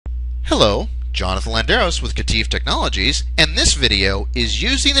Hello, Jonathan Landeros with KETIV Technologies, and this video is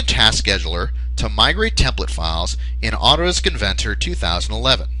using the task scheduler to migrate template files in Autodesk Inventor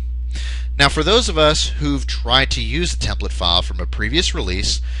 2011. Now, for those of us who've tried to use the template file from a previous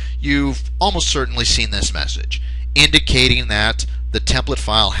release, you've almost certainly seen this message indicating that the template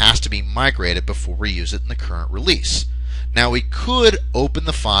file has to be migrated before we use it in the current release. Now, we could open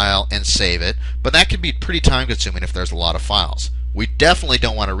the file and save it, but that can be pretty time consuming if there's a lot of files. We definitely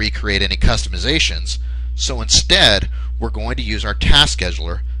don't want to recreate any customizations, so instead we're going to use our task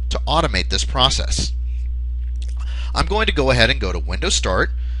scheduler to automate this process. I'm going to go ahead and go to Windows Start,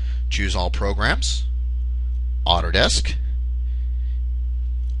 choose All Programs, Autodesk,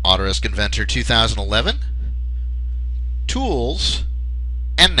 Autodesk Inventor 2011, Tools,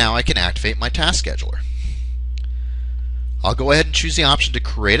 and now I can activate my task scheduler. I'll go ahead and choose the option to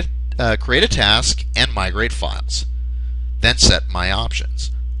create a task and migrate files. Then set my options.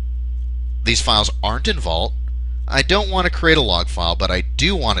 These files aren't in Vault. I don't want to create a log file, but I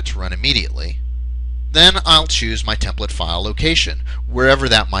do want it to run immediately. Then I'll choose my template file location, wherever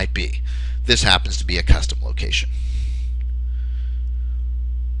that might be. This happens to be a custom location.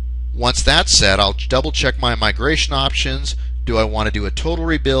 Once that's set, I'll double check my migration options. Do I want to do a total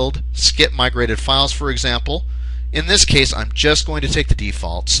rebuild, skip migrated files, for example? In this case, I'm just going to take the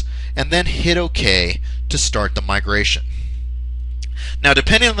defaults and then hit OK to start the migration. Now,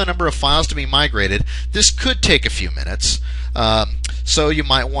 depending on the number of files to be migrated, this could take a few minutes. So you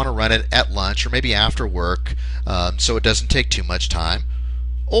might want to run it at lunch or maybe after work, so it doesn't take too much time.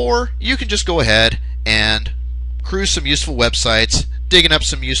 Or you can just go ahead and cruise some useful websites, digging up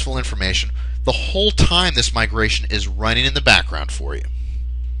some useful information the whole time this migration is running in the background for you.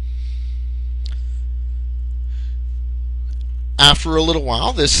 After a little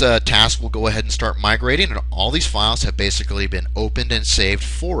while, this task will go ahead and start migrating, and all these files have basically been opened and saved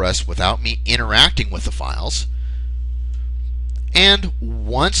for us without me interacting with the files. And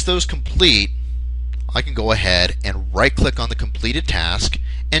once those complete, I can go ahead and right-click on the completed task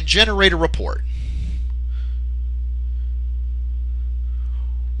and generate a report.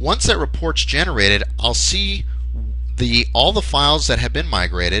 Once that report's generated, I'll see all the files that have been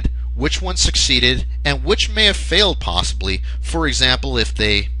migrated, which ones succeeded, and which may have failed possibly, for example, if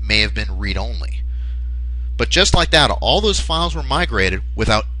they may have been read-only. But just like that, all those files were migrated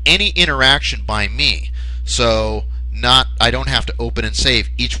without any interaction by me, so I don't have to open and save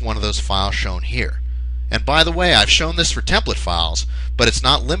each one of those files shown here. And by the way, I've shown this for template files, but it's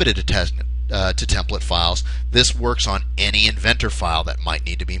not limited to template files. This works on any Inventor file that might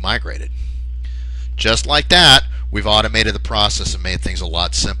need to be migrated. Just like that, we've automated the process and made things a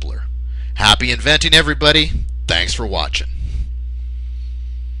lot simpler. Happy inventing, everybody. Thanks for watching.